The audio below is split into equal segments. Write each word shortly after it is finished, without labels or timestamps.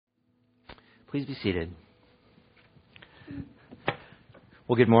Please be seated.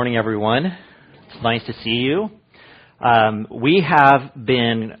 Well, good morning, everyone. It's nice to see you. We have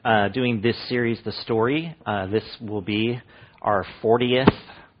been doing this series, The Story. This will be our 40th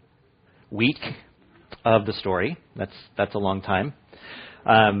week of The Story. That's a long time.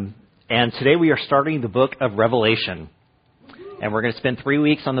 And today we are starting the book of Revelation. And we're going to spend 3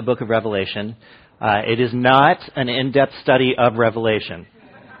 weeks on the book of Revelation. It is not an in-depth study of Revelation.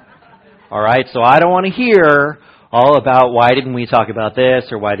 All right, so I don't want to hear all about why didn't we talk about this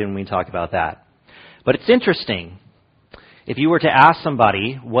or why didn't we talk about that. But it's interesting. If you were to ask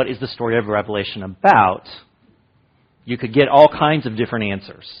somebody, what is the story of Revelation about, you could get all kinds of different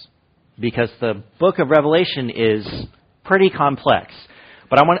answers. Because the book of Revelation is pretty complex.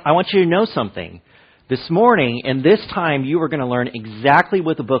 But I want you to know something. This morning, in this time, you are going to learn exactly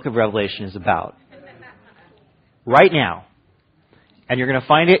what the book of Revelation is about. Right now. And you're going to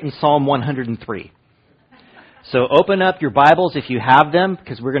find it in Psalm 103. So open up your Bibles if you have them,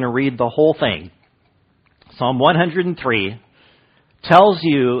 because we're going to read the whole thing. Psalm 103 tells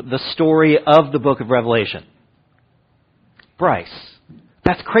you the story of the book of Revelation. Bryce,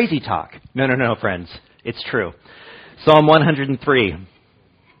 that's crazy talk. No, friends. It's true. Psalm 103.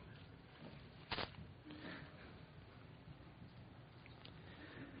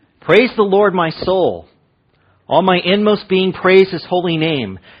 Praise the Lord, my soul. All my inmost being, praise His holy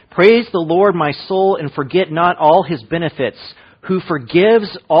name. Praise the Lord, my soul, and forget not all His benefits, who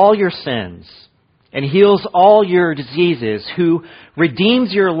forgives all your sins and heals all your diseases, who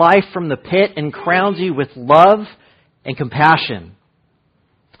redeems your life from the pit and crowns you with love and compassion,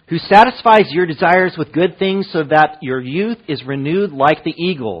 who satisfies your desires with good things so that your youth is renewed like the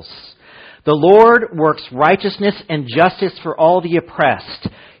eagles. The Lord works righteousness and justice for all the oppressed.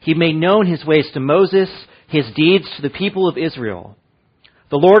 He made known His ways to Moses, His deeds to the people of Israel.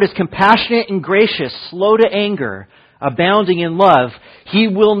 The Lord is compassionate and gracious, slow to anger, abounding in love. He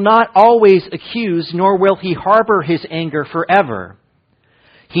will not always accuse, nor will He harbor His anger forever.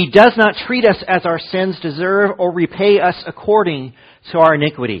 He does not treat us as our sins deserve or repay us according to our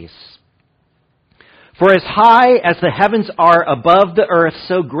iniquities. For as high as the heavens are above the earth,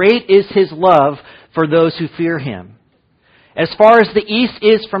 so great is His love for those who fear Him. As far as the east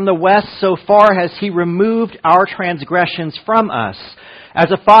is from the west, so far has He removed our transgressions from us. As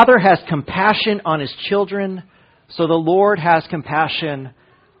a father has compassion on his children, so the Lord has compassion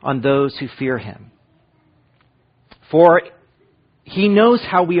on those who fear Him. For He knows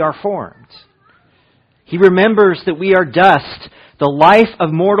how we are formed. He remembers that we are dust. The life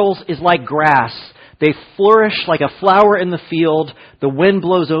of mortals is like grass. They flourish like a flower in the field. The wind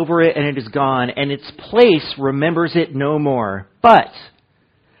blows over it and it is gone, and its place remembers it no more. But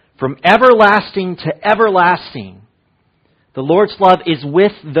from everlasting to everlasting, the Lord's love is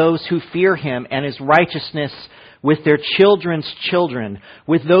with those who fear Him, and His righteousness with their children's children,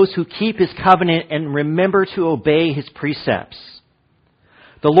 with those who keep His covenant and remember to obey His precepts.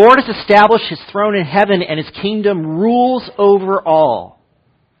 The Lord has established His throne in heaven, and His kingdom rules over all.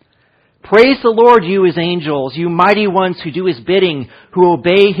 Praise the Lord, you His angels, you mighty ones who do His bidding, who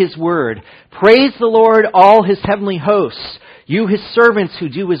obey His word. Praise the Lord, all His heavenly hosts, you His servants who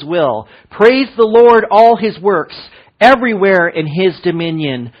do His will. Praise the Lord, all His works, everywhere in His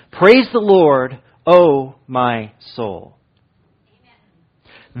dominion. Praise the Lord, O my soul.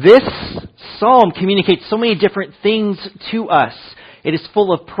 Amen. This psalm communicates so many different things to us. It is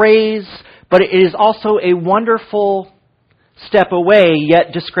full of praise, but it is also a wonderful step away,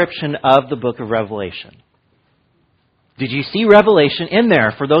 yet description of the book of Revelation. Did you see Revelation in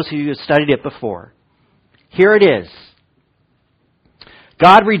there for those of you who studied it before? Here it is.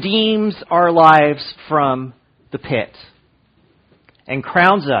 God redeems our lives from the pit and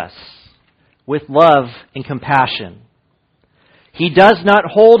crowns us with love and compassion. He does not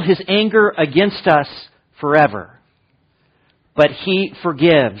hold His anger against us forever, but He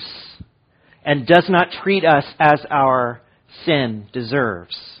forgives and does not treat us as our sin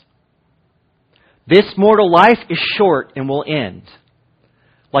deserves. This mortal life is short and will end,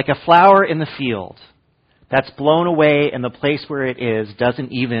 like a flower in the field that's blown away, and the place where it is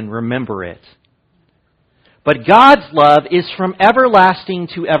doesn't even remember it. But God's love is from everlasting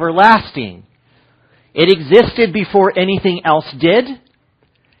to everlasting. It existed before anything else did,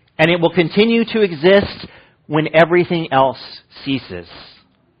 and it will continue to exist when everything else ceases.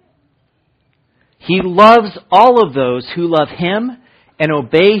 He loves all of those who love Him and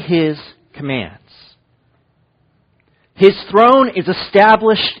obey His commands. His throne is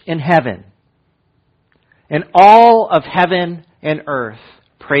established in heaven, and all of heaven and earth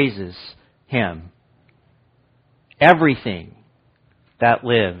praises Him. Everything that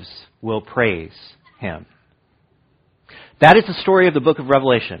lives will praise him. That is the story of the book of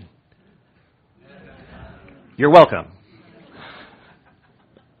Revelation. You're welcome.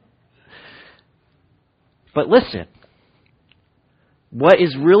 But listen, what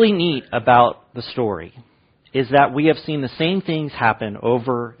is really neat about the story is that we have seen the same things happen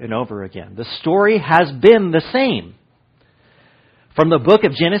over and over again. The story has been the same. From the book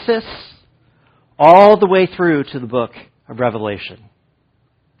of Genesis all the way through to the book of Revelation.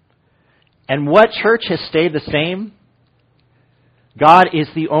 And what church has stayed the same? God is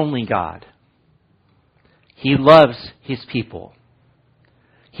the only God. He loves his people.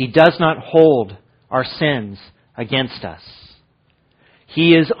 He does not hold our sins against us.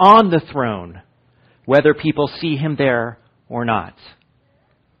 He is on the throne, whether people see him there or not.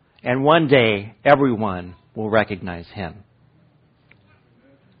 And one day, everyone will recognize him.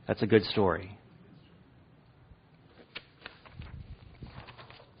 That's a good story.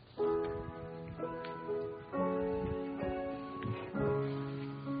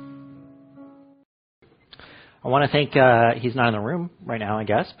 I want to thank, he's not in the room right now, I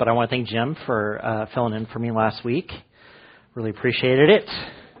guess, but I want to thank Jim for filling in for me last week. Really appreciated it.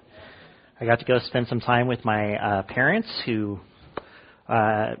 I got to go spend some time with my parents who,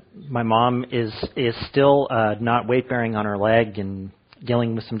 my mom is still not weight-bearing on her leg and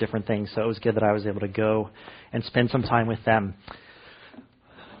dealing with some different things, so it was good that I was able to go and spend some time with them.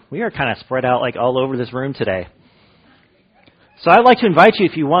 We are kind of spread out like all over this room today. So I'd like to invite you,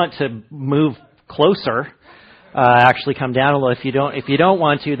 if you want, to move closer. Actually come down a little. If you don't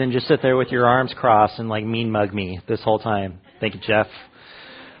want to, then just sit there with your arms crossed and like mean mug me this whole time. Thank you, Jeff.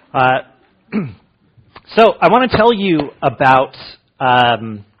 So I want to tell you about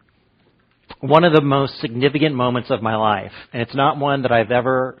one of the most significant moments of my life. And it's not one that I've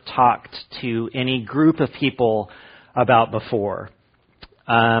ever talked to any group of people about before.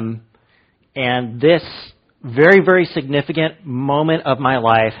 And this very, very significant moment of my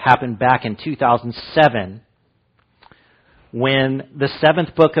life happened back in 2007 when the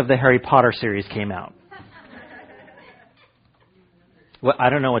 7th book of the Harry Potter series came out. Well, I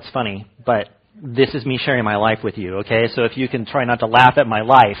don't know what's funny, but this is me sharing my life with you, okay? So if you can try not to laugh at my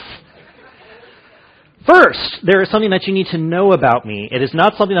life. First, there is something that you need to know about me. It is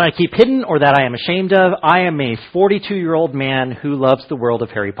not something that I keep hidden or that I am ashamed of. I am a 42-year-old man who loves the world of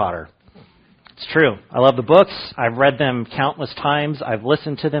Harry Potter. It's true. I love the books. I've read them countless times. I've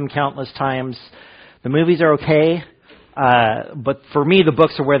listened to them countless times. The movies are okay, but for me, the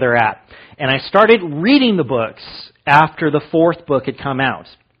books are where they're at. And I started reading the books after the 4th book had come out.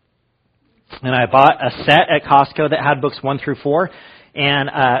 And I bought a set at Costco that had books 1 through 4 and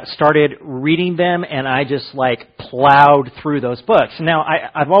started reading them, and I just like plowed through those books. Now,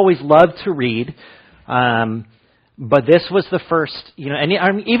 I've always loved to read, but this was the first,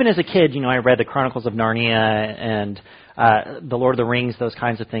 and even as a kid, I read the Chronicles of Narnia and the Lord of the Rings, those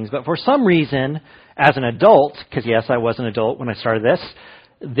kinds of things. But for some reason, as an adult, because yes, I was an adult when I started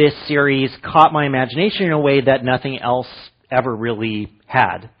this series caught my imagination in a way that nothing else ever really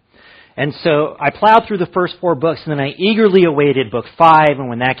had. And so I plowed through the first 4 books, and then I eagerly awaited book 5, and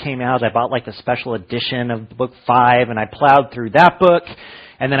when that came out, I bought like the special edition of book 5, and I plowed through that book,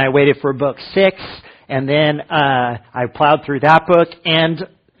 and then I waited for book 6, and then I plowed through that book, and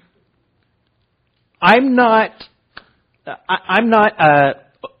I'm not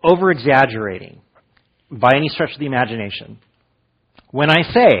over-exaggerating by any stretch of the imagination when I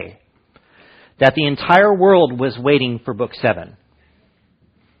say that the entire world was waiting for book 7.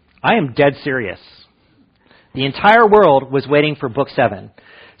 I am dead serious. The entire world was waiting for book 7.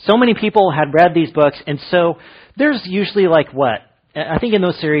 So many people had read these books, and so there's usually I think in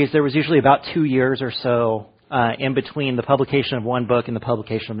those series there was usually about 2 years or so in between the publication of one book and the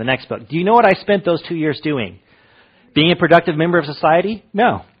publication of the next book. Do you know what I spent those 2 years doing? Being a productive member of society?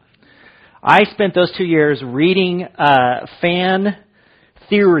 No. I spent those 2 years reading fan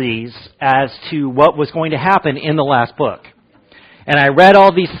theories as to what was going to happen in the last book. And I read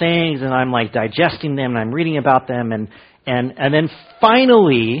all these things, and I'm like digesting them, and I'm reading about them, and then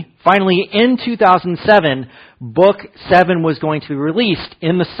finally in 2007, book 7 was going to be released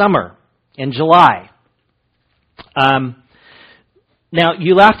in the summer, in July. Now,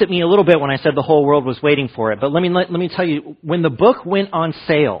 you laughed at me a little bit when I said the whole world was waiting for it, but let me tell you, when the book went on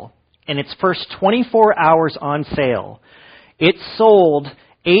sale, in its first 24 hours on sale, it sold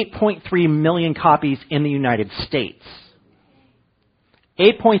 8.3 million copies in the United States.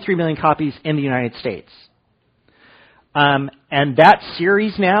 8.3 million copies in the United States. And that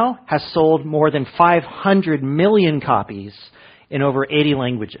series now has sold more than 500 million copies in over 80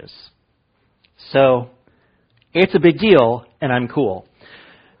 languages. So it's a big deal, and I'm cool.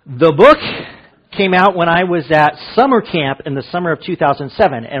 The book came out when I was at summer camp in the summer of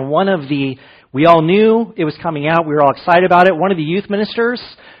 2007, and we all knew it was coming out. We were all excited about it. One of the youth ministers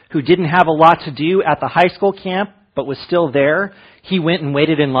who didn't have a lot to do at the high school camp but was still there, he went and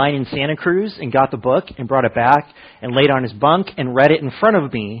waited in line in Santa Cruz and got the book and brought it back and laid on his bunk and read it in front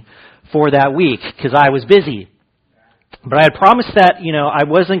of me for that week because I was busy. But I had promised that, I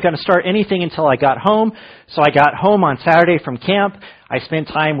wasn't going to start anything until I got home. So I got home on Saturday from camp. I spent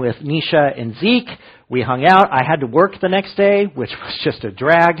time with Nisha and Zeke. We hung out. I had to work the next day, which was just a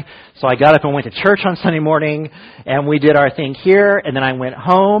drag. So I got up and went to church on Sunday morning, and we did our thing here. And then I went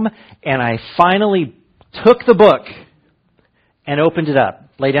home, and I finally took the book and opened it up,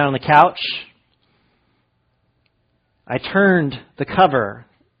 lay down on the couch. I turned the cover,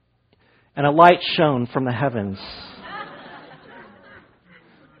 and a light shone from the heavens.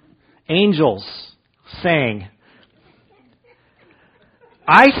 Angels sang.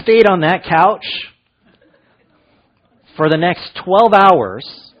 I stayed on that couch for the next 12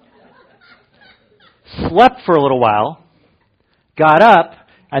 hours, slept for a little while, got up,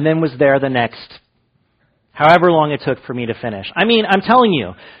 and then was there the next however long it took for me to finish. I mean, I'm telling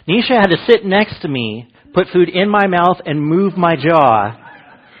you, Nisha had to sit next to me, put food in my mouth, and move my jaw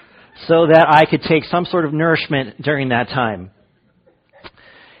so that I could take some sort of nourishment during that time.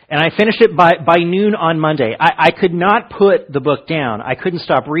 And I finished it by noon on Monday. I could not put the book down. I couldn't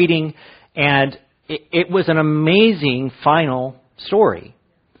stop reading, and it was an amazing final story.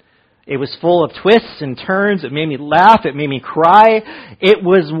 It was full of twists and turns. It made me laugh. It made me cry. It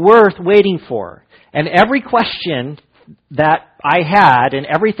was worth waiting for. And every question that I had and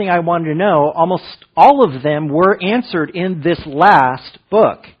everything I wanted to know, almost all of them were answered in this last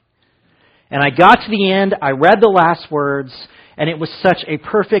book. And I got to the end. I read the last words. And it was such a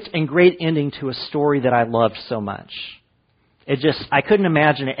perfect and great ending to a story that I loved so much. I couldn't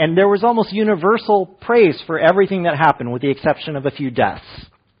imagine it. And there was almost universal praise for everything that happened, with the exception of a few deaths.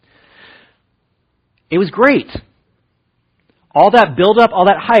 It was great. All that build-up, all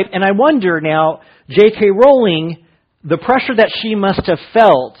that hype. And I wonder now, J.K. Rowling, the pressure that she must have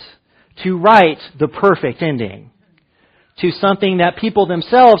felt to write the perfect ending to something that people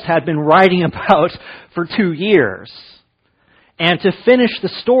themselves had been writing about for 2 years. And to finish the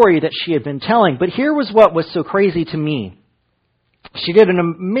story that she had been telling. But here was what was so crazy to me. She did an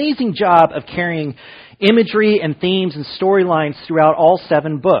amazing job of carrying imagery and themes and storylines throughout all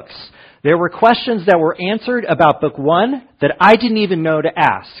 7 books. There were questions that were answered about book 1 that I didn't even know to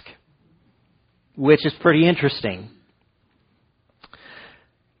ask, which is pretty interesting.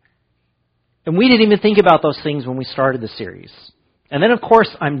 And we didn't even think about those things when we started the series. And then, of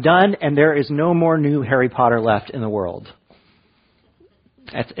course, I'm done, and there is no more new Harry Potter left in the world.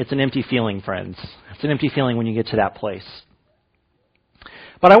 It's an empty feeling, friends. It's an empty feeling when you get to that place.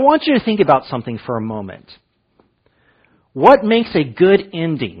 But I want you to think about something for a moment. What makes a good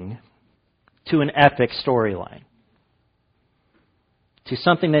ending to an epic storyline? To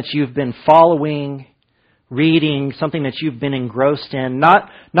something that you've been following, reading, something that you've been engrossed in. Not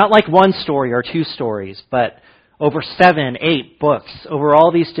like one story or 2 stories, but over 7, 8 books, over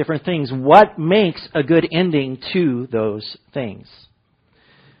all these different things. What makes a good ending to those things?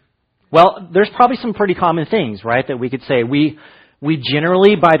 Well, there's probably some pretty common things, right, that we could say. We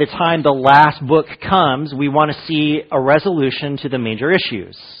generally, by the time the last book comes, we want to see a resolution to the major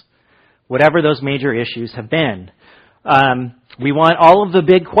issues, whatever those major issues have been. We want all of the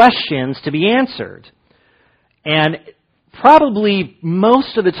big questions to be answered. And probably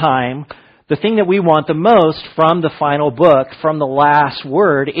most of the time, the thing that we want the most from the final book, from the last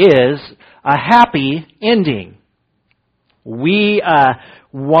word, is a happy ending. We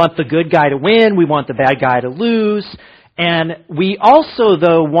want the good guy to win. We want the bad guy to lose. And we also,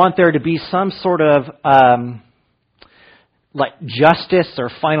 though, want there to be some sort of like justice or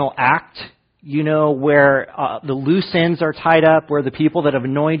final act, where the loose ends are tied up, where the people that have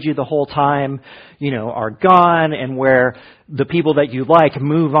annoyed you the whole time, are gone, and where the people that you like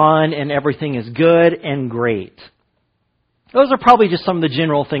move on and everything is good and great. Those are probably just some of the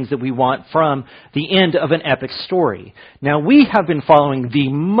general things that we want from the end of an epic story. Now, we have been following the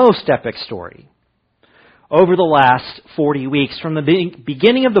most epic story over the last 40 weeks, from the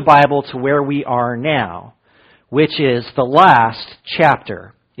beginning of the Bible to where we are now, which is the last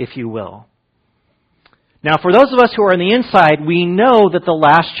chapter, if you will. Now, for those of us who are on the inside, we know that the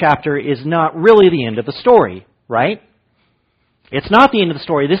last chapter is not really the end of the story, right? It's not the end of the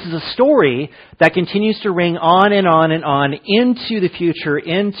story. This is a story that continues to ring on and on and on into the future,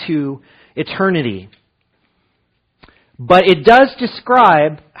 into eternity. But it does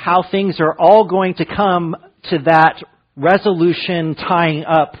describe how things are all going to come to that resolution, tying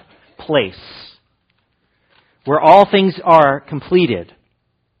up place where all things are completed.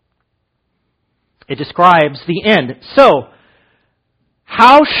 It describes the end. So,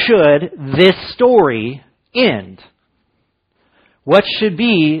 how should this story end? What should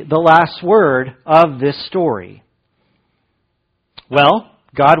be the last word of this story? Well,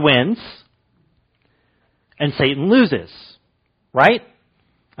 God wins and Satan loses, right?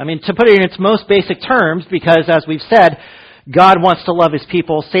 I mean, to put it in its most basic terms, because as we've said, God wants to love His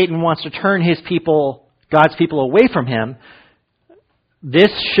people, Satan wants to turn His people, God's people, away from Him.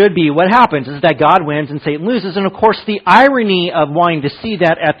 This should be what happens, is that God wins and Satan loses. And of course, the irony of wanting to see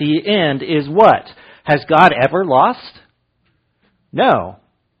that at the end is what? Has God ever lost? No.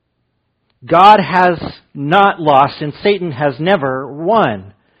 God has not lost and Satan has never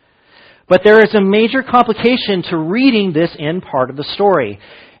won. But there is a major complication to reading this end part of the story.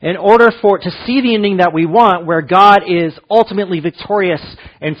 In order to see the ending that we want, where God is ultimately victorious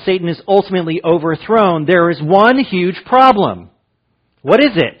and Satan is ultimately overthrown, there is one huge problem. What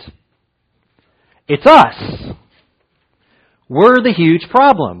is it? It's us. We're the huge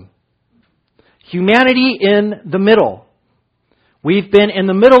problem. Humanity in the middle. We've been in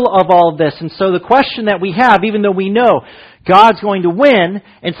the middle of all of this, and so the question that we have, even though we know God's going to win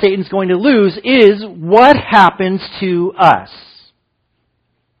and Satan's going to lose, is what happens to us?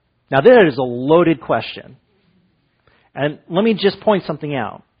 Now, that is a loaded question. And let me just point something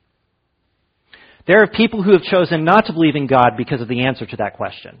out. There are people who have chosen not to believe in God because of the answer to that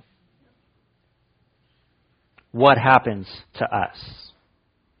question. What happens to us?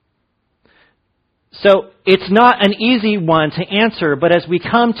 So, it's not an easy one to answer, but as we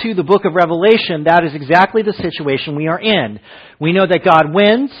come to the book of Revelation, that is exactly the situation we are in. We know that God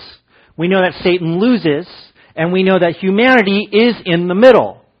wins, we know that Satan loses, and we know that humanity is in the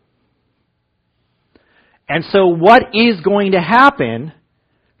middle. And so what is going to happen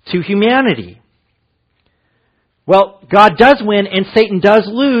to humanity? Well, God does win and Satan does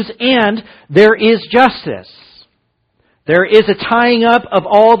lose, and there is justice. There is a tying up of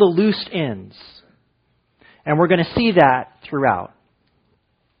all the loose ends. And we're going to see that throughout.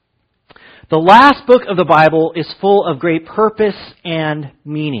 The last book of the Bible is full of great purpose and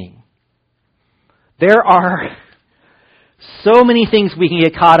meaning. There are so many things we can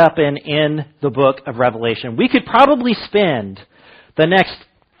get caught up in the book of Revelation. We could probably spend the next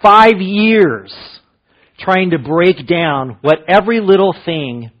 5 years trying to break down what every little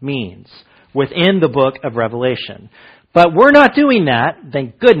thing means within the book of Revelation. But we're not doing that,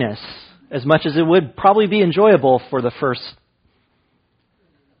 thank goodness, as much as it would probably be enjoyable for the first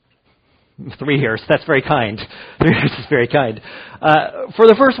 3 years. That's very kind. 3 years is very kind. For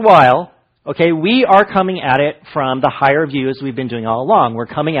the first while, okay, we are coming at it from the higher view as we've been doing all along. We're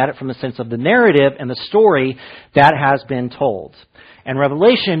coming at it from the sense of the narrative and the story that has been told. And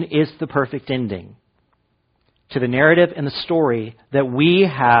Revelation is the perfect ending to the narrative and the story that we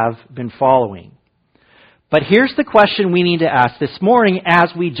have been following. But here's the question we need to ask this morning as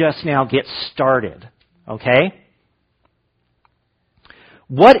we just now get started. Okay?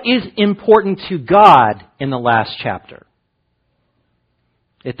 What is important to God in the last chapter?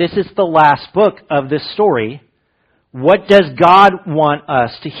 If this is the last book of this story, what does God want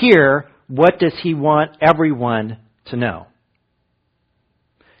us to hear? What does He want everyone to know?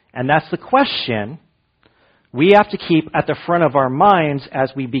 And that's the question we have to keep at the front of our minds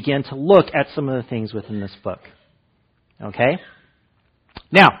as we begin to look at some of the things within this book. Okay?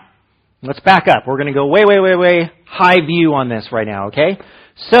 Now, let's back up. We're going to go way high view on this right now, okay?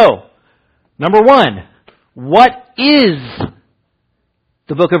 So, number one, what is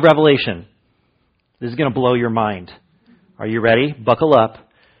the book of Revelation? This is going to blow your mind. Are you ready? Buckle up.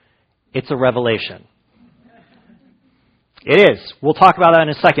 It's a revelation. It is. We'll talk about that in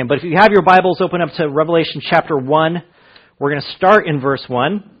a second. But if you have your Bibles, open up to Revelation chapter 1. We're going to start in verse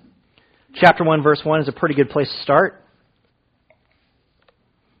 1. Chapter 1, verse 1 is a pretty good place to start.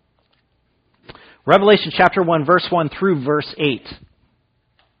 Revelation chapter 1, verse 1 through verse 8.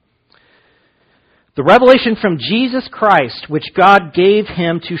 The revelation from Jesus Christ, which God gave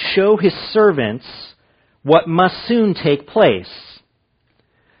Him to show His servants what must soon take place.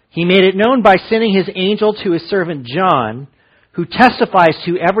 He made it known by sending His angel to His servant John, who testifies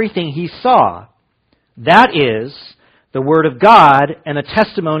to everything he saw. That is, the word of God and the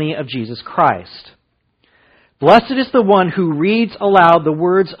testimony of Jesus Christ. Blessed is the one who reads aloud the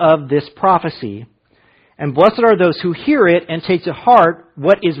words of this prophecy, and blessed are those who hear it and take to heart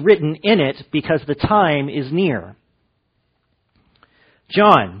what is written in it, because the time is near.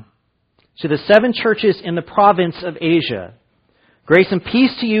 John, to the 7 churches in the province of Asia, Grace and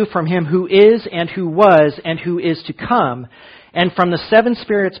peace to you from him who is and who was and who is to come, and from the seven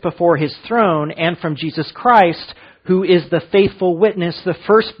spirits before his throne, and from Jesus Christ, who is the faithful witness, the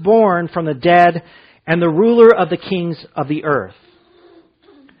firstborn from the dead, and the ruler of the kings of the earth.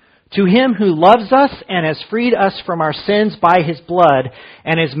 To him who loves us and has freed us from our sins by his blood,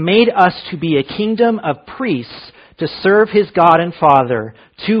 and has made us to be a kingdom of priests to serve his God and Father,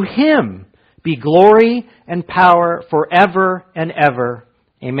 to him be glory and power forever and ever.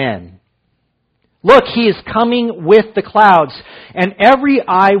 Amen. Look, he is coming with the clouds, and every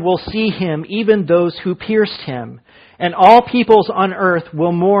eye will see him, even those who pierced him. And all peoples on earth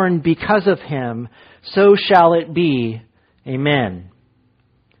will mourn because of him. So shall it be. Amen.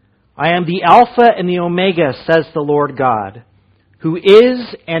 I am the Alpha and the Omega, says the Lord God, who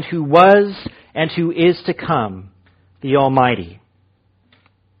is and who was and who is to come, the Almighty.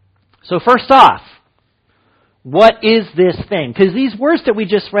 So first off, what is this thing? Because these words that we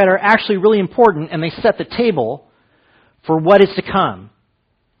just read are actually really important, and they set the table for what is to come.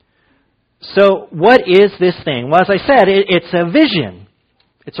 So what is this thing? Well, as I said, it's a vision.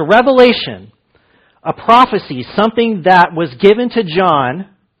 It's a revelation, a prophecy, something that was given to John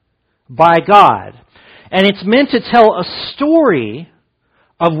by God. And it's meant to tell a story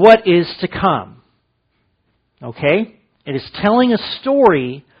of what is to come. Okay? It is telling a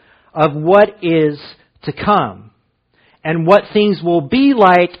story of what is to come and what things will be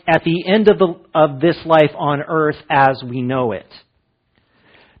like at the end of this life on earth as we know it.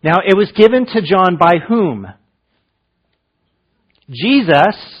 Now, it was given to John by whom?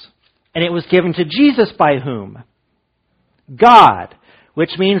 Jesus. And it was given to Jesus by whom? God.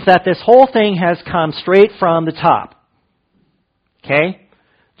 Which means that this whole thing has come straight from the top. Okay?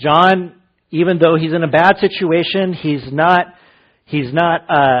 John, even though he's in a bad situation, he's not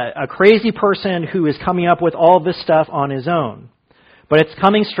a crazy person who is coming up with all this stuff on his own. But it's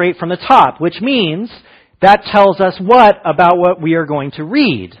coming straight from the top, which means that tells us what about what we are going to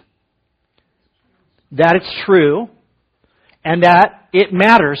read? That it's true and that it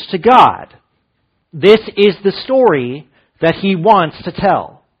matters to God. This is the story that he wants to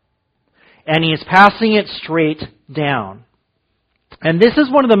tell. And he is passing it straight down. And this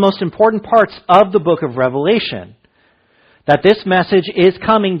is one of the most important parts of the book of Revelation. That this message is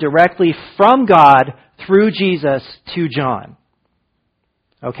coming directly from God through Jesus to John.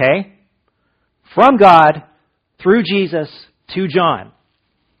 Okay? From God through Jesus to John.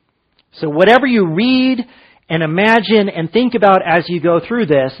 So whatever you read and imagine and think about as you go through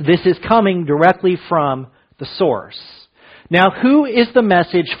this is coming directly from the source. Now, who is the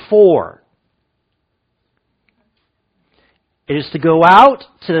message for? It is to go out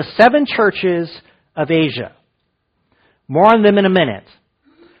to the 7 churches of Asia. More on them in a minute.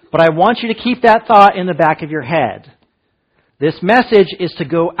 But I want you to keep that thought in the back of your head. This message is to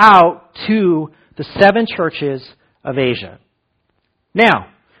go out to the 7 churches of Asia. Now,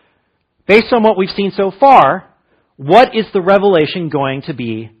 based on what we've seen so far, what is the revelation going to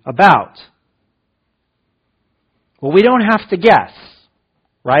be about? Well, we don't have to guess,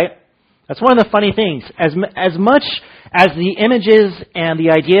 right? That's one of the funny things. As much as the images and the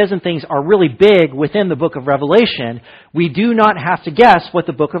ideas and things are really big within the book of Revelation, we do not have to guess what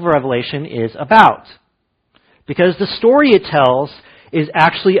the book of Revelation is about. Because the story it tells is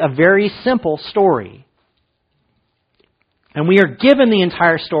actually a very simple story. And we are given the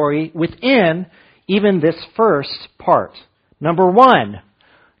entire story within even this first part. Number 1,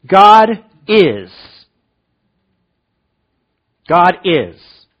 God is. God is.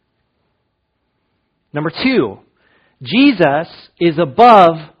 Number 2, Jesus is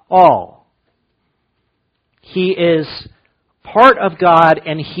above all. He is part of God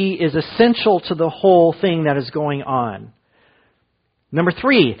and he is essential to the whole thing that is going on. Number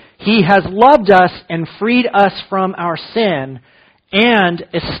 3, he has loved us and freed us from our sin and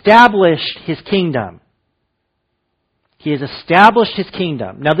established his kingdom. He has established his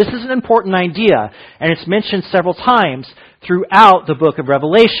kingdom. Now, this is an important idea, and it's mentioned several times throughout the book of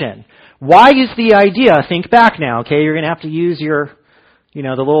Revelation. Why is the idea? Think back now, okay? You're going to have to use your, the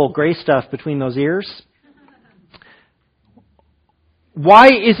little gray stuff between those ears. Why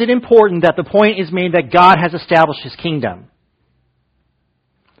is it important that the point is made that God has established his kingdom?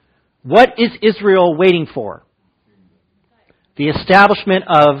 What is Israel waiting for? The establishment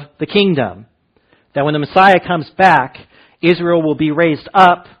of the kingdom. That when the Messiah comes back, Israel will be raised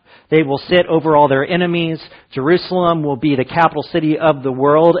up. They will sit over all their enemies. Jerusalem will be the capital city of the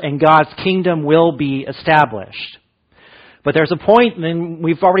world, and God's kingdom will be established. But there's a point, and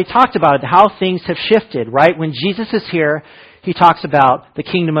we've already talked about it, how things have shifted, right? When Jesus is here, he talks about the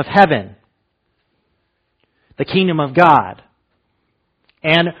kingdom of heaven, the kingdom of God.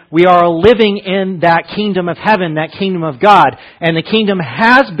 And we are living in that kingdom of heaven, that kingdom of God. And the kingdom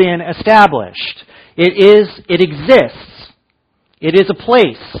has been established. It exists. It is a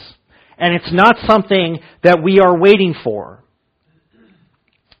place. And it's not something that we are waiting for.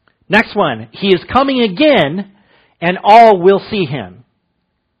 Next one. He is coming again, and all will see him.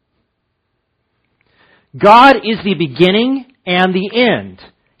 God is the beginning and the end.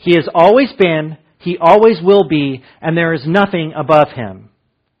 He has always been, He always will be, and there is nothing above Him.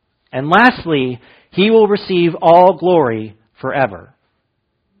 And lastly, He will receive all glory forever.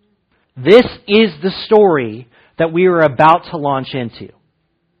 This is the story that we are about to launch into.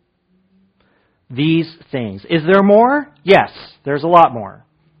 These things. Is there more? Yes, there's a lot more.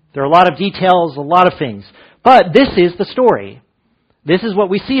 There are a lot of details, a lot of things. But this is the story. This is what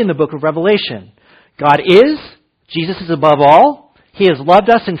we see in the book of Revelation. God is, Jesus is above all. He has loved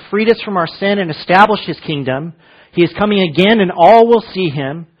us and freed us from our sin and established His kingdom. He is coming again and all will see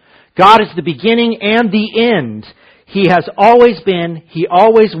Him. God is the beginning and the end. He has always been, He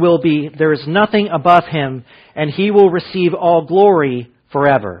always will be. There is nothing above Him, and He will receive all glory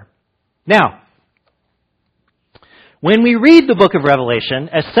forever. Now, when we read the book of Revelation,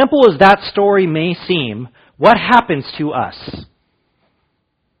 as simple as that story may seem, what happens to us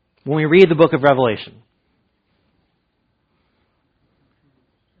when we read the book of Revelation?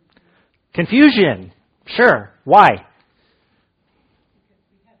 Confusion. Sure. Why?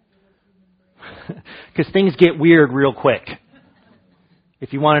 Because things get weird real quick.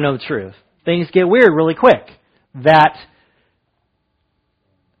 If you want to know the truth. Things get weird really quick. That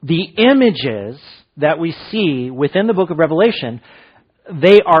the images that we see within the book of Revelation,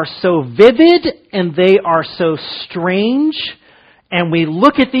 they are so vivid and they are so strange. And we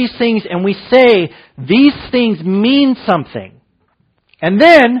look at these things and we say, these things mean something. And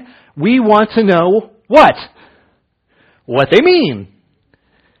then we want to know what? What they mean.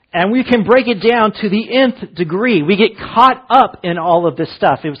 And we can break it down to the nth degree. We get caught up in all of this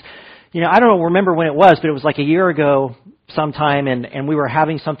stuff. It was, I don't remember when it was, but it was like a year ago sometime, and we were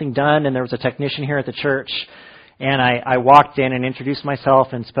having something done, and there was a technician here at the church, and I walked in and introduced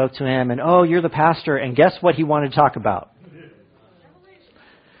myself and spoke to him, and, oh, you're the pastor, and guess what he wanted to talk about?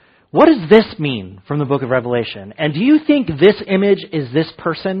 What does this mean from the book of Revelation? And do you think this image is this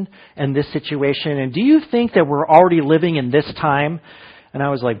person and this situation? And do you think that we're already living in this time? And I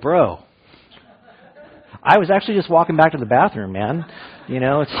was like, bro, I was actually just walking back to the bathroom, man.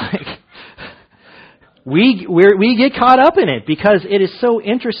 It's like we get caught up in it because it is so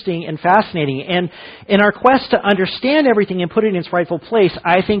interesting and fascinating. And in our quest to understand everything and put it in its rightful place,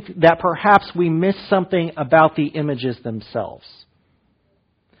 I think that perhaps we miss something about the images themselves.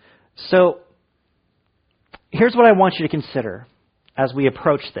 So, here's what I want you to consider as we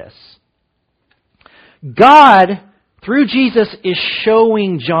approach this. God, through Jesus, is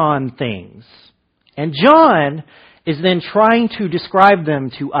showing John things. And John is then trying to describe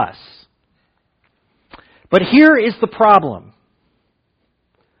them to us. But here is the problem.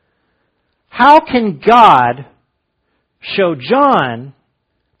 How can God show John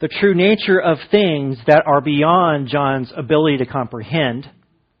the true nature of things that are beyond John's ability to comprehend?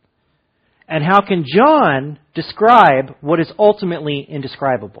 And how can John describe what is ultimately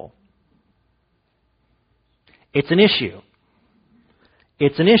indescribable? It's an issue.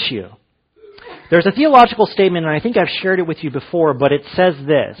 It's an issue. There's a theological statement, and I think I've shared it with you before, but it says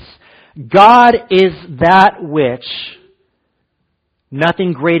this: God is that which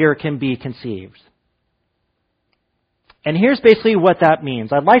nothing greater can be conceived. And here's basically what that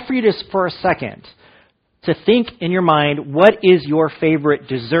means. I'd like for you to, for a second, to think in your mind, what is your favorite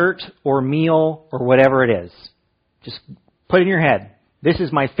dessert or meal or whatever it is? Just put it in your head. This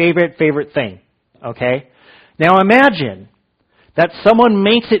is my favorite thing. Okay? Now imagine that someone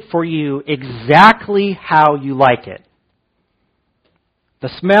makes it for you exactly how you like it. The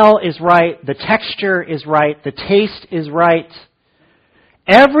smell is right, the texture is right, the taste is right.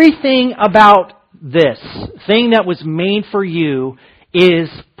 Everything about this thing that was made for you is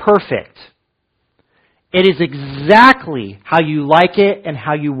perfect. It is exactly how you like it and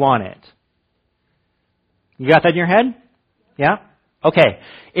how you want it. You got that in your head? Yeah? Okay.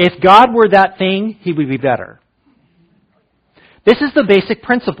 If God were that thing, He would be better. This is the basic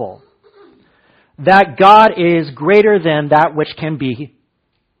principle. That God is greater than that which can be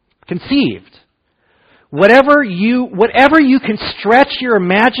conceived. Whatever you can stretch your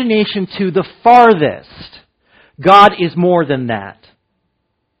imagination to the farthest, God is more than that.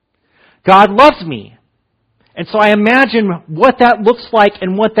 God loves me. And so I imagine what that looks like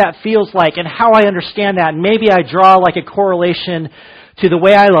and what that feels like and how I understand that. And maybe I draw like a correlation to the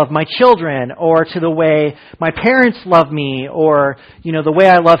way I love my children, or to the way my parents love me, or, the way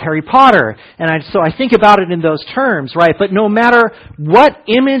I love Harry Potter. So I think about it in those terms, right? But no matter what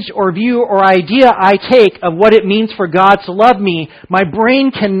image or view or idea I take of what it means for God to love me, my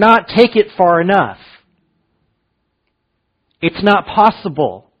brain cannot take it far enough. It's not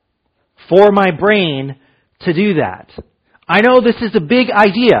possible for my brain to do that. I know this is a big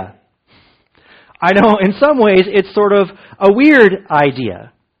idea. I know in some ways it's sort of a weird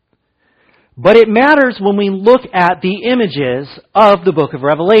idea. But it matters when we look at the images of the book of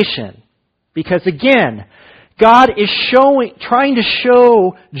Revelation. Because again, God is trying to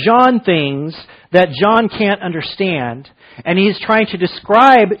show John things that John can't understand, and He's trying to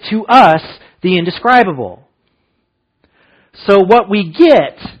describe to us the indescribable. So what we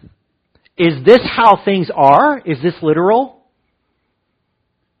get, is this how things are? Is this literal?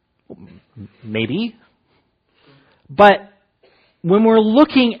 Maybe. But when we're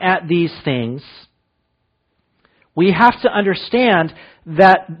looking at these things, we have to understand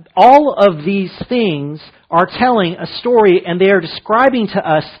that all of these things are telling a story, and they are describing to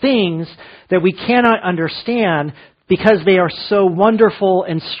us things that we cannot understand because they are so wonderful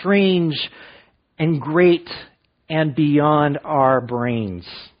and strange and great and beyond our brains.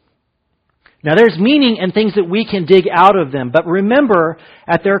 Now, there's meaning in things that we can dig out of them, but remember,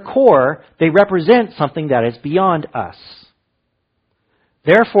 at their core, they represent something that is beyond us.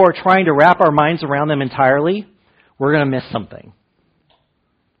 Therefore, trying to wrap our minds around them entirely, we're going to miss something.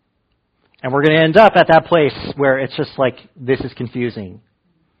 And we're going to end up at that place where it's just like, this is confusing.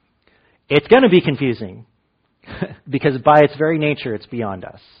 It's going to be confusing, because by its very nature, it's beyond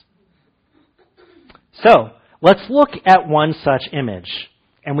us. So, let's look at one such image.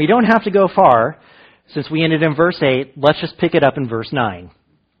 And we don't have to go far. Since we ended in verse 8, let's just pick it up in verse 9.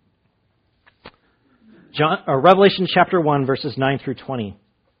 Revelation chapter 1, verses 9 through 20.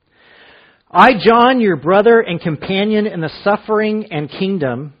 I, John, your brother and companion in the suffering and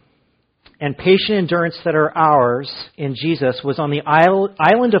kingdom and patient endurance that are ours in Jesus, was on the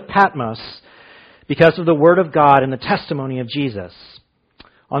island of Patmos because of the word of God and the testimony of Jesus.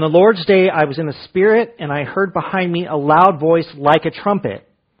 On the Lord's day, I was in the Spirit, and I heard behind me a loud voice like a trumpet,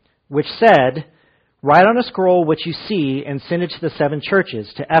 which said, write on a scroll what you see and send it to the 7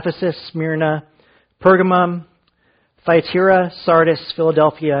 churches, to Ephesus, Smyrna, Pergamum, Thyatira, Sardis,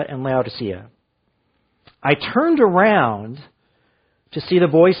 Philadelphia, and Laodicea. I turned around to see the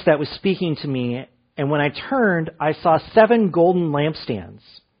voice that was speaking to me, and when I turned, I saw 7 golden lampstands.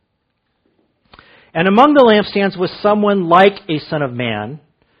 And among the lampstands was someone like a son of man,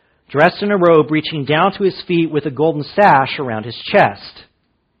 dressed in a robe reaching down to his feet with a golden sash around his chest.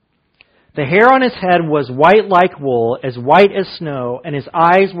 The hair on his head was white like wool, as white as snow, and his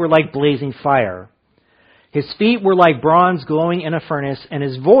eyes were like blazing fire. His feet were like bronze glowing in a furnace, and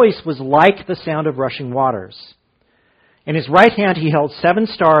his voice was like the sound of rushing waters. In his right hand he held 7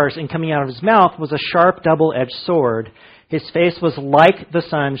 stars, and coming out of his mouth was a sharp double-edged sword. His face was like the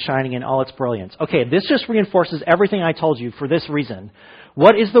sun shining in all its brilliance. Okay, this just reinforces everything I told you for this reason.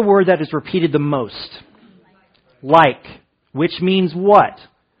 What is the word that is repeated the most? Like. Which means what?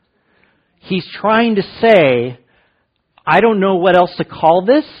 He's trying to say, I don't know what else to call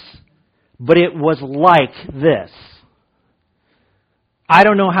this, but it was like this. I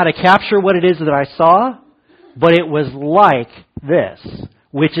don't know how to capture what it is that I saw, but it was like this,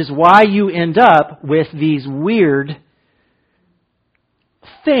 which is why you end up with these weird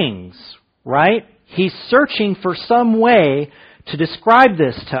things, right? He's searching for some way to describe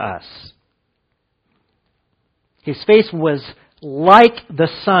this to us. His face was like the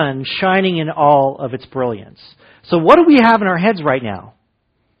sun shining in all of its brilliance. So what do we have in our heads right now?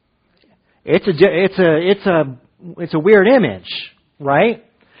 It's a weird image, right?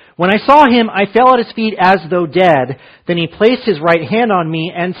 When I saw him, I fell at his feet as though dead. Then he placed his right hand on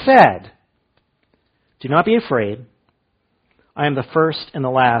me and said, do not be afraid. I am the first and the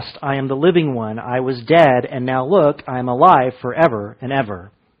last. I am the living one. I was dead, and now look, I am alive forever and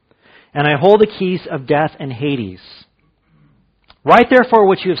ever. And I hold the keys of death and Hades. Write therefore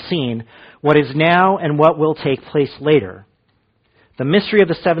what you have seen, what is now and what will take place later. The mystery of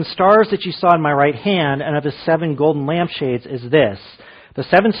the 7 stars that you saw in my right hand and of the 7 golden lampshades is this. The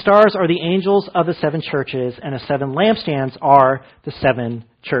 7 stars are the angels of the 7 churches, and the 7 lampstands are the 7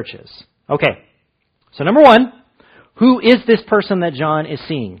 churches. Okay, so number 1, who is this person that John is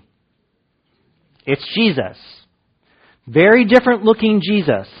seeing? It's Jesus. Very different looking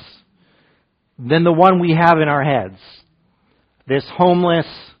Jesus than the one we have in our heads. This homeless,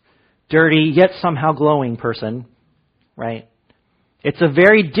 dirty, yet somehow glowing person, right? It's a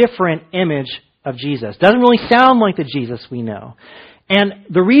very different image of Jesus. Doesn't really sound like the Jesus we know. And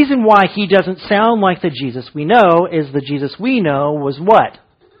the reason why he doesn't sound like the Jesus we know is the Jesus we know was what?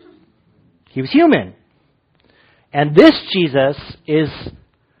 He was human. And this Jesus is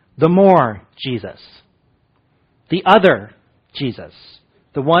the more Jesus. The other Jesus.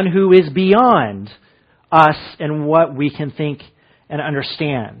 The one who is beyond us and what we can think and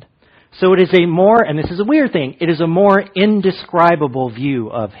understand. So it is a more, and this is a weird thing, it is a more indescribable view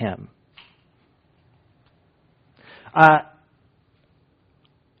of him.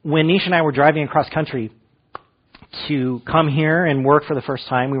 When Nisha and I were driving across country to come here and work for the first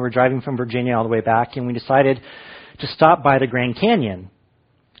time, we were driving from Virginia all the way back, and we decided to stop by the Grand Canyon.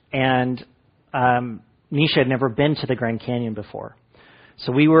 And Nisha had never been to the Grand Canyon before.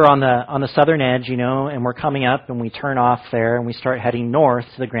 So we were on the southern edge, and we're coming up, and we turn off there, and we start heading north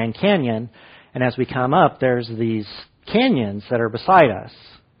to the Grand Canyon. And as we come up, there's these canyons that are beside us.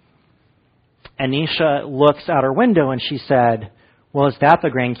 And Nisha looks out her window, and she said, "Well, is that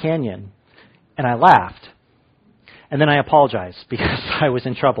the Grand Canyon?" And I laughed. And then I apologized because I was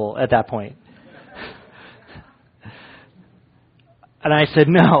in trouble at that point. And I said,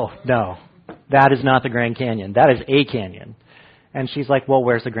 no, that is not the Grand Canyon. That is a canyon. And she's like, "Well,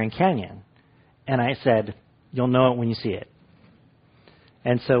 where's the Grand Canyon?" And I said, "You'll know it when you see it."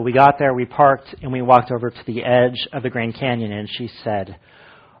 And so we got there, we parked, and we walked over to the edge of the Grand Canyon, and she said,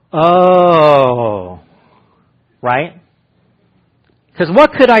 "Oh," right? Because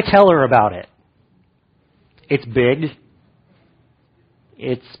what could I tell her about it? It's big.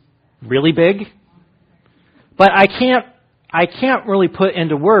 It's really big. But I can't really put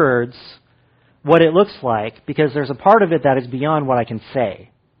into words what it looks like, because there's a part of it that is beyond what I can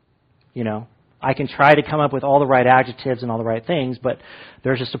say. I can try to come up with all the right adjectives and all the right things, but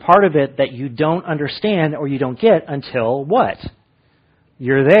there's just a part of it that you don't understand or you don't get until what?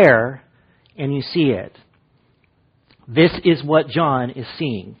 You're there and you see it. This is what John is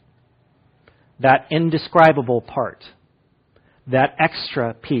seeing. That indescribable part. That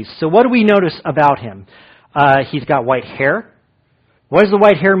extra piece. So what do we notice about him? He's got white hair. What does the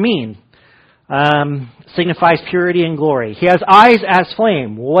white hair mean? Signifies purity and glory. He has eyes as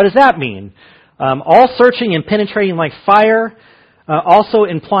flame. Well, what does that mean? All searching and penetrating like fire. Also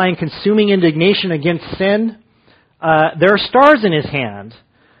implying consuming indignation against sin. There are stars in his hand.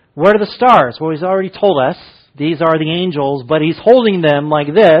 What are the stars? Well, he's already told us. These are the angels, but he's holding them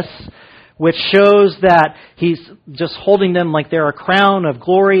like this, which shows that he's just holding them like they're a crown of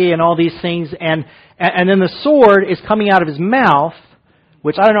glory and all these things. And then the sword is coming out of his mouth,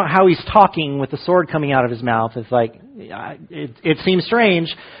 which I don't know how he's talking with the sword coming out of his mouth. It's like, it seems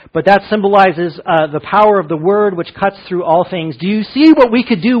strange, but that symbolizes the power of the word which cuts through all things. Do you see what we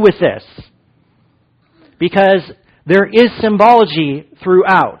could do with this? Because there is symbology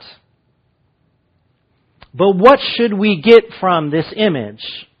throughout. But what should we get from this image?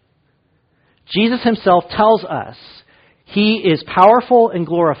 Jesus himself tells us he is powerful and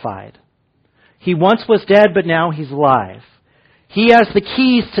glorified. He once was dead, but now he's alive. He has the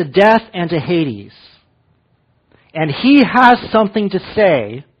keys to death and to Hades. And he has something to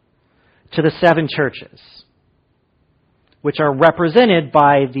say to the 7 churches, which are represented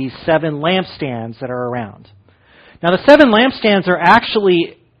by these 7 lampstands that are around. Now, the 7 lampstands are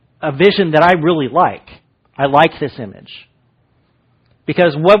actually a vision that I really like. I like this image.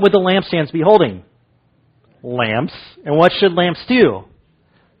 Because what would the lampstands be holding? Lamps. And what should lamps do?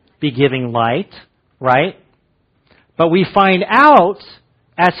 Be giving light, right? But we find out,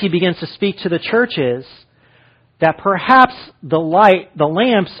 as he begins to speak to the churches, that perhaps the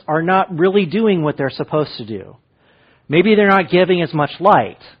lamps are not really doing what they're supposed to do. Maybe they're not giving as much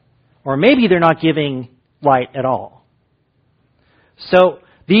light. Or maybe they're not giving light at all. So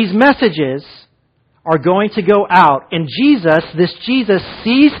these messages are going to go out, and this Jesus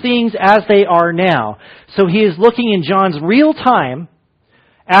sees things as they are now. So he is looking in John's real time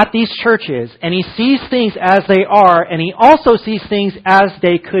at these churches, and he sees things as they are, and he also sees things as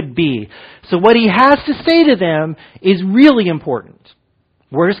they could be. So what he has to say to them is really important.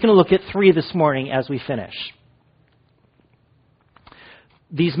 We're just going to look at 3 this morning as we finish.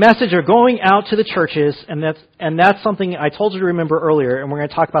 These messages are going out to the churches, and that's something I told you to remember earlier, and we're going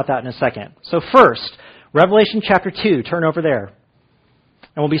to talk about that in a second. So first, Revelation chapter 2, turn over there.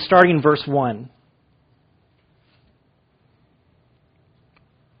 And we'll be starting in verse 1.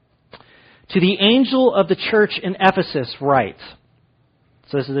 To the angel of the church in Ephesus write.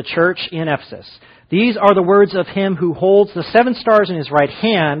 So this is the church in Ephesus. These are the words of him who holds the 7 stars in his right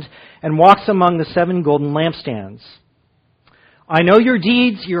hand and walks among the 7 golden lampstands. I know your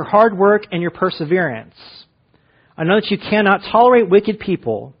deeds, your hard work, and your perseverance. I know that you cannot tolerate wicked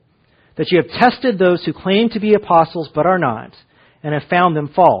people, that you have tested those who claim to be apostles but are not, and have found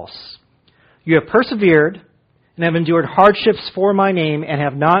them false. You have persevered and have endured hardships for my name and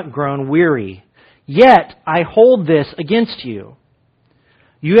have not grown weary. Yet I hold this against you.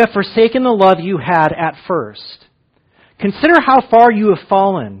 You have forsaken the love you had at first. Consider how far you have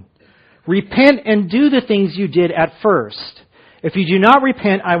fallen. Repent and do the things you did at first. If you do not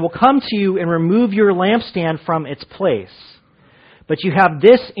repent, I will come to you and remove your lampstand from its place. But you have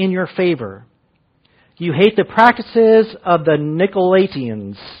this in your favor. You hate the practices of the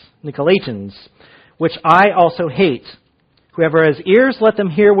Nicolaitans, which I also hate. Whoever has ears, let them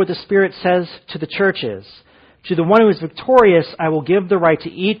hear what the Spirit says to the churches. To the one who is victorious, I will give the right to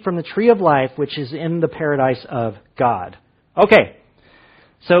eat from the tree of life, which is in the paradise of God. Okay,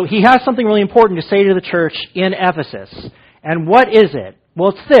 so he has something really important to say to the church in Ephesus. And what is it? Well,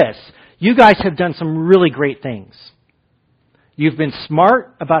 it's this. You guys have done some really great things. You've been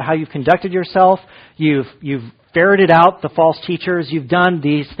smart about how you've conducted yourself. You've ferreted out the false teachers. You've done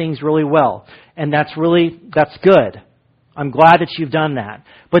these things really well. And that's good. I'm glad that you've done that.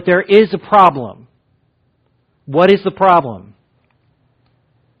 But there is a problem. What is the problem?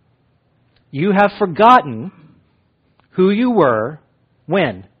 You have forgotten who you were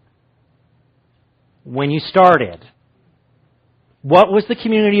when? When you started. What was the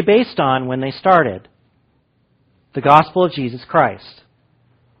community based on when they started? The gospel of Jesus Christ.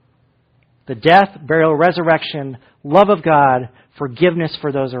 The death, burial, resurrection, love of God, forgiveness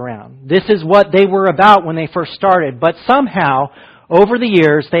for those around. This is what they were about when they first started. But somehow, over the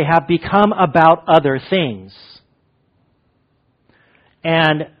years, they have become about other things.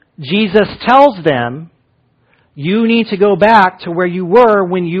 And Jesus tells them, you need to go back to where you were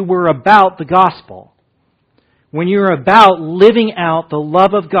when you were about the gospel. When you were about living out the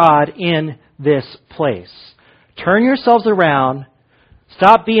love of God in this place. Turn yourselves around,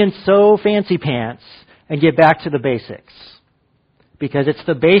 stop being so fancy pants, and get back to the basics. Because it's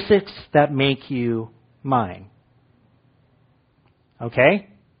the basics that make you mine. Okay?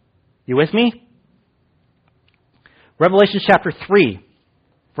 You with me? Revelation chapter 3,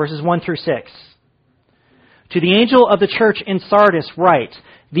 verses 1 through 6. To the angel of the church in Sardis write,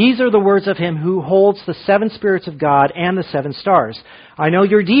 these are the words of him who holds the 7 spirits of God and the 7 stars. I know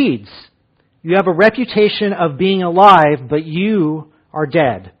your deeds. You have a reputation of being alive, but you are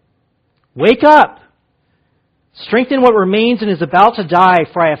dead. Wake up! Strengthen what remains and is about to die,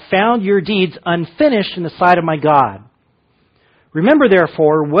 for I have found your deeds unfinished in the sight of my God. Remember,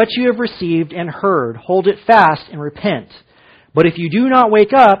 therefore, what you have received and heard. Hold it fast and repent. But if you do not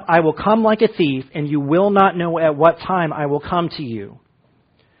wake up, I will come like a thief, and you will not know at what time I will come to you.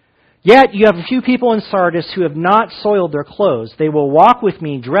 Yet you have a few people in Sardis who have not soiled their clothes. They will walk with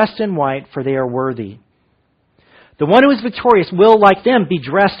me dressed in white, for they are worthy. The one who is victorious will, like them, be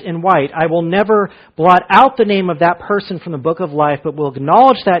dressed in white. I will never blot out the name of that person from the book of life, but will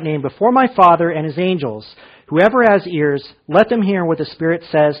acknowledge that name before my Father and his angels. Whoever has ears, let them hear what the Spirit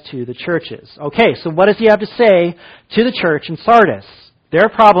says to the churches. Okay, so what does he have to say to the church in Sardis? Their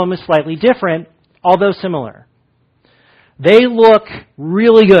problem is slightly different, although similar. They look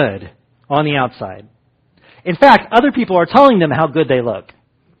really good on the outside. In fact, other people are telling them how good they look.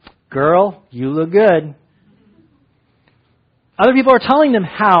 Girl, you look good. Other people are telling them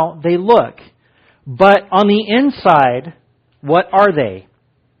how they look. But on the inside, what are they?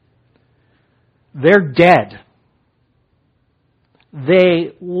 They're dead.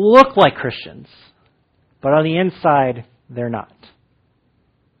 They look like Christians, but on the inside, they're not.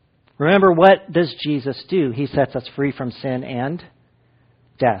 Remember, what does Jesus do? He sets us free from sin and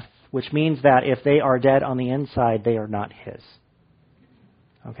death, which means that if they are dead on the inside, they are not His.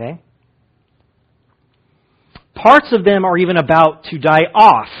 Okay? Parts of them are even about to die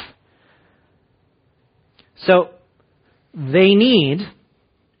off. So, they need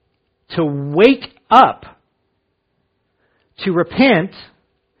to wake up, to repent,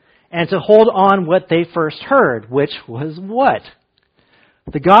 and to hold on what they first heard, which was what?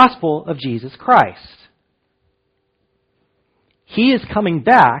 The gospel of Jesus Christ. He is coming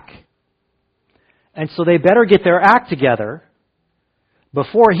back, and so they better get their act together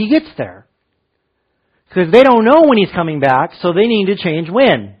before He gets there. Because they don't know when He's coming back, so they need to change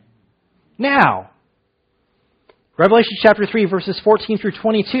when? Now. Revelation chapter 3, verses 14 through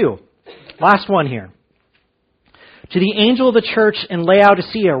 22. Last one here. To the angel of the church in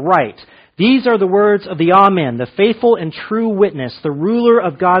Laodicea write, these are the words of the Amen, the faithful and true witness, the ruler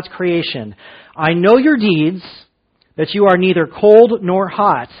of God's creation. I know your deeds, that you are neither cold nor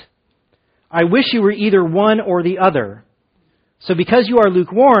hot. I wish you were either one or the other. So because you are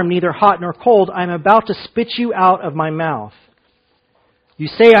lukewarm, neither hot nor cold, I am about to spit you out of my mouth. You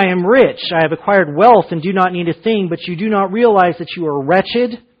say, I am rich, I have acquired wealth and do not need a thing, but you do not realize that you are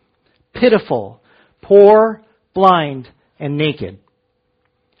wretched, pitiful, poor, blind, and naked.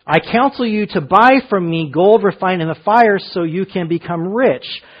 I counsel you to buy from me gold refined in the fire so you can become rich,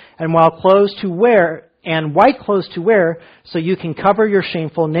 and white clothes to wear so you can cover your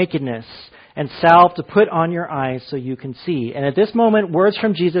shameful nakedness, and salve to put on your eyes so you can see. And at this moment, words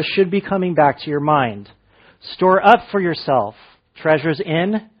from Jesus should be coming back to your mind. Store up for yourself treasures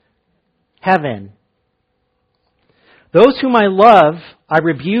in heaven. Those whom I love, I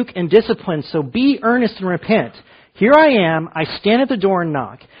rebuke and discipline, so be earnest and repent. Here I am, I stand at the door and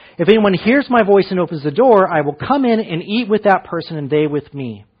knock. If anyone hears my voice and opens the door, I will come in and eat with that person and they with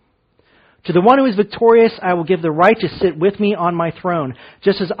me. To the one who is victorious, I will give the right to sit with me on my throne,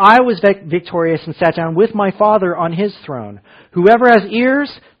 just as I was victorious and sat down with my Father on his throne. Whoever has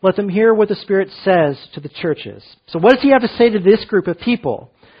ears, let them hear what the Spirit says to the churches. So what does he have to say to this group of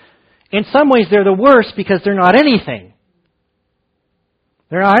people? In some ways, they're the worst because they're not anything.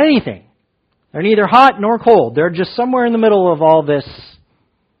 They're not anything. They're neither hot nor cold. They're just somewhere in the middle of all this.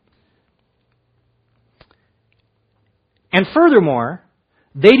 And furthermore,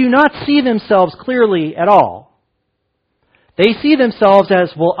 they do not see themselves clearly at all. They see themselves as,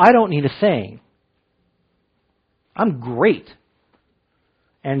 well, I don't need a thing. I'm great.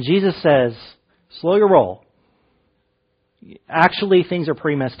 And Jesus says, slow your roll. Actually, things are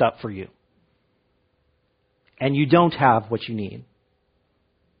pretty messed up for you. And you don't have what you need.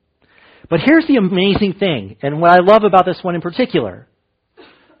 But here's the amazing thing, and what I love about this one in particular.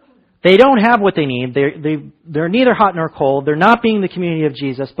 They don't have what they need. They're neither hot nor cold. They're not being the community of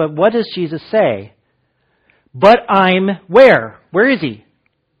Jesus. But what does Jesus say? But I'm where? Where is he?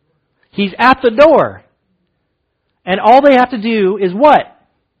 He's at the door. And all they have to do is what?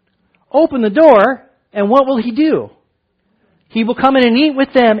 Open the door, and what will he do? He will come in and eat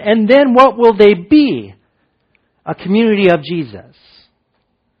with them, and then what will they be? A community of Jesus.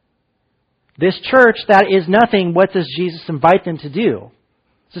 This church that is nothing, what does Jesus invite them to do?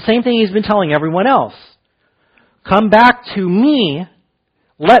 It's the same thing he's been telling everyone else. Come back to me,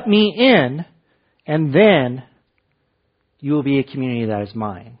 let me in, and then you will be a community that is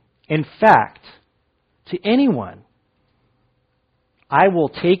mine. In fact, to anyone, I will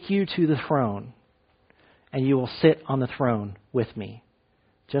take you to the throne, and you will sit on the throne with me,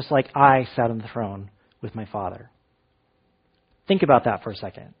 just like I sat on the throne with my Father. Think about that for a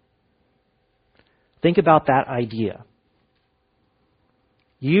second. Think about that idea.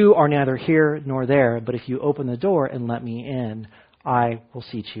 You are neither here nor there, but if you open the door and let me in, I will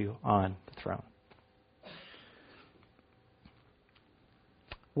seat you on the throne.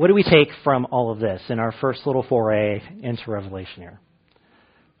 What do we take from all of this in our first little foray into Revelation here?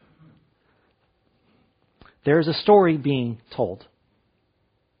 There is a story being told.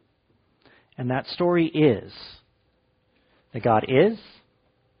 And that story is that God is,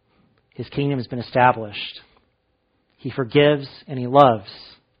 his kingdom has been established. He forgives and he loves.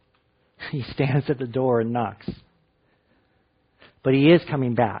 He stands at the door and knocks. But he is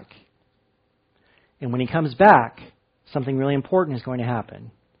coming back. And when he comes back, something really important is going to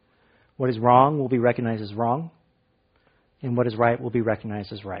happen. What is wrong will be recognized as wrong, and what is right will be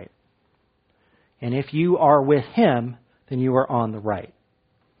recognized as right. And if you are with him, then you are on the right.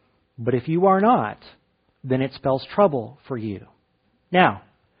 But if you are not, then it spells trouble for you. Now,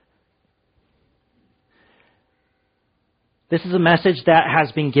 this is a message that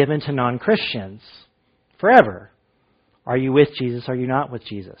has been given to non-Christians forever. Are you with Jesus? Are you not with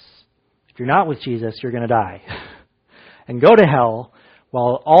Jesus? If you're not with Jesus, you're going to die and go to hell,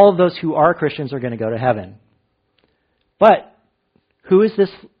 while all of those who are Christians are going to go to heaven. But who is this?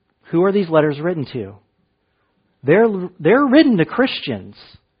 Who are these letters written to? They're written to Christians,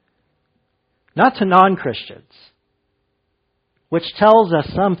 not to non-Christians, which tells us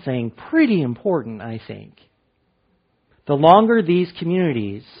something pretty important, I think. The longer these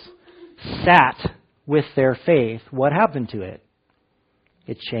communities sat with their faith, what happened to it?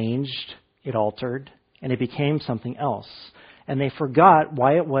 It changed, it altered, and it became something else. And they forgot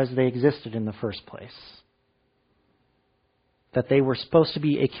why it was they existed in the first place. That they were supposed to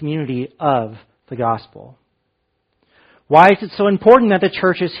be a community of the gospel. Why is it so important that the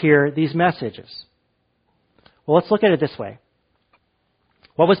churches hear these messages? Well, let's look at it this way.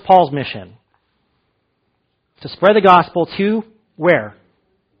 What was Paul's mission? To spread the gospel to where?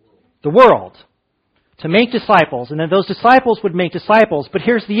 The world. To make disciples. And then those disciples would make disciples. But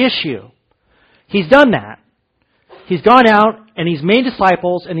here's the issue. He's done that. He's gone out and he's made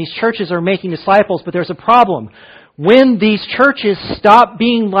disciples, and these churches are making disciples, but there's a problem. When these churches stop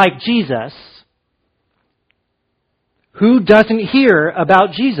being like Jesus, Who doesn't hear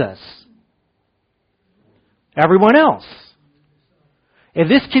about Jesus? Everyone else. If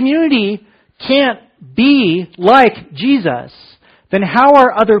this community can't be like Jesus, then how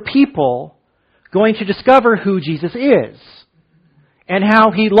are other people going to discover who Jesus is and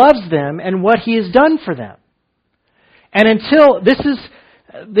how He loves them and what He has done for them? And until this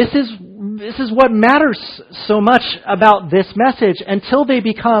is what matters so much about this message, until they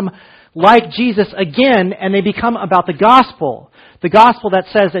become like Jesus again and they become about the gospel that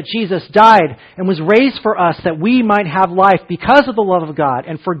says that Jesus died and was raised for us that we might have life because of the love of God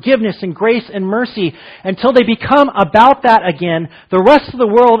and forgiveness and grace and mercy. Until they become about that again, the rest of the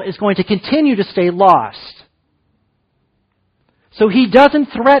world is going to continue to stay lost. So He doesn't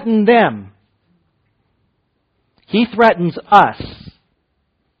threaten them. He threatens us.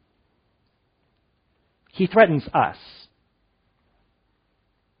 He threatens us.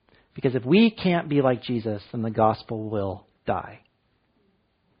 Because if we can't be like Jesus, then the gospel will die.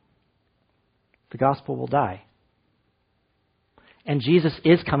 The gospel will die. And Jesus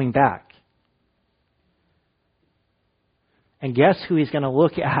is coming back. And guess who He's going to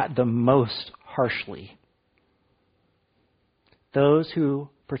look at the most harshly? Those who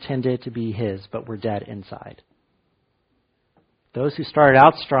pretended to be His but were dead inside. Those who started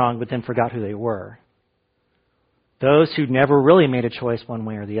out strong but then forgot who they were. Those who never really made a choice one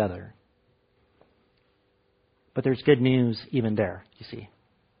way or the other. But there's good news even there, you see.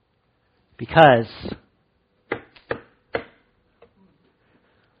 Because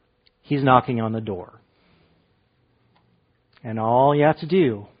He's knocking on the door. And all you have to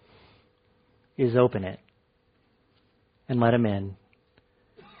do is open it and let Him in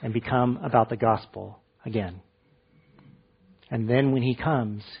and become about the gospel again. And then when He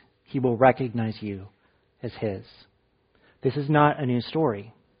comes, He will recognize you as His. This is not a new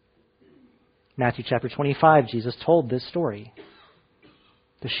story. Matthew chapter 25, Jesus told this story.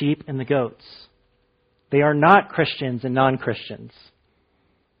 The sheep and the goats. They are not Christians and non-Christians.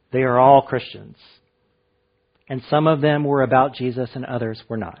 They are all Christians. And some of them were about Jesus and others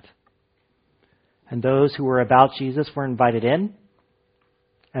were not. And those who were about Jesus were invited in.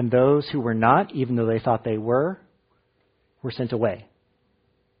 And those who were not, even though they thought they were sent away.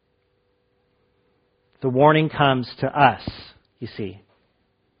 The warning comes to us, you see.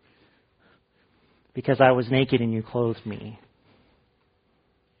 Because I was naked and you clothed me.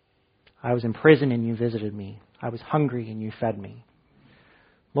 I was in prison and you visited me. I was hungry and you fed me.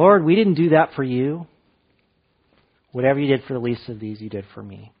 Lord, we didn't do that for you. Whatever you did for the least of these, you did for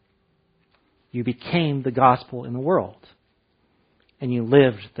me. You became the gospel in the world. And you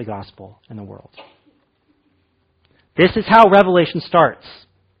lived the gospel in the world. This is how Revelation starts.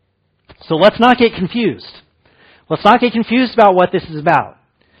 So let's not get confused. Let's not get confused about what this is about.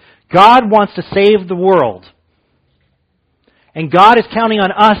 God wants to save the world. And God is counting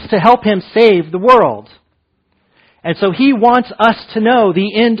on us to help Him save the world. And so He wants us to know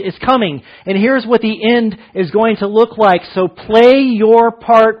the end is coming. And here's what the end is going to look like. So play your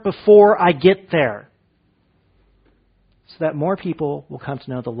part before I get there. So that more people will come to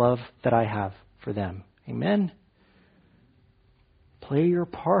know the love that I have for them. Amen? Play your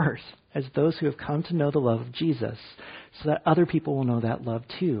part as those who have come to know the love of Jesus, so that other people will know that love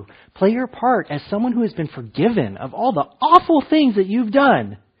too. Play your part as someone who has been forgiven of all the awful things that you've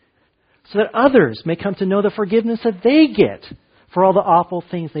done, so that others may come to know the forgiveness that they get for all the awful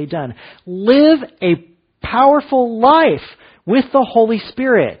things they've done. Live a powerful life with the Holy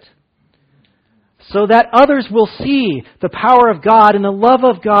Spirit, so that others will see the power of God and the love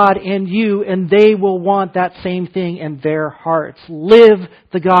of God in you, and they will want that same thing in their hearts. Live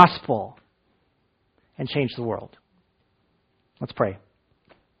the gospel and change the world. Let's pray.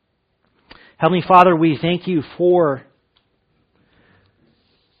 Heavenly Father, we thank You for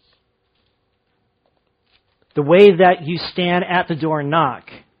the way that You stand at the door and knock.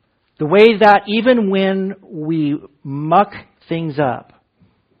 The way that even when we muck things up,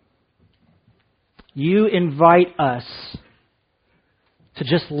 You invite us to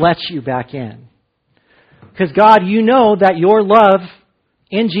just let You back in. Because God, You know that Your love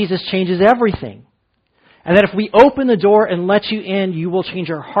in Jesus changes everything. And that if we open the door and let You in, You will change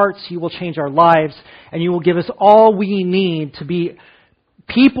our hearts, You will change our lives, and You will give us all we need to be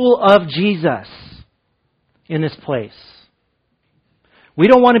people of Jesus in this place. We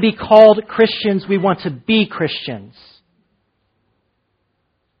don't want to be called Christians, we want to be Christians.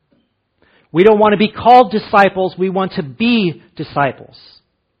 We don't want to be called disciples, we want to be disciples.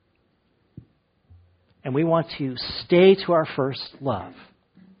 And we want to stay to our first love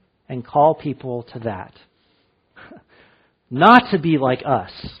and call people to that. Not to be like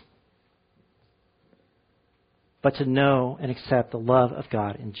us, but to know and accept the love of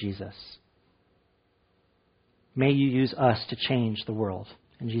God in Jesus. May you use us to change the world.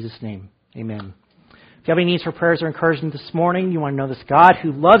 In Jesus' name, amen. If you have any needs for prayers or encouragement this morning, you want to know this God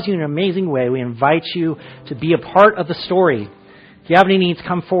who loves you in an amazing way, we invite you to be a part of the story. If you have any needs,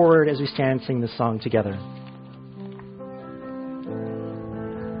 come forward as we stand and sing this song together.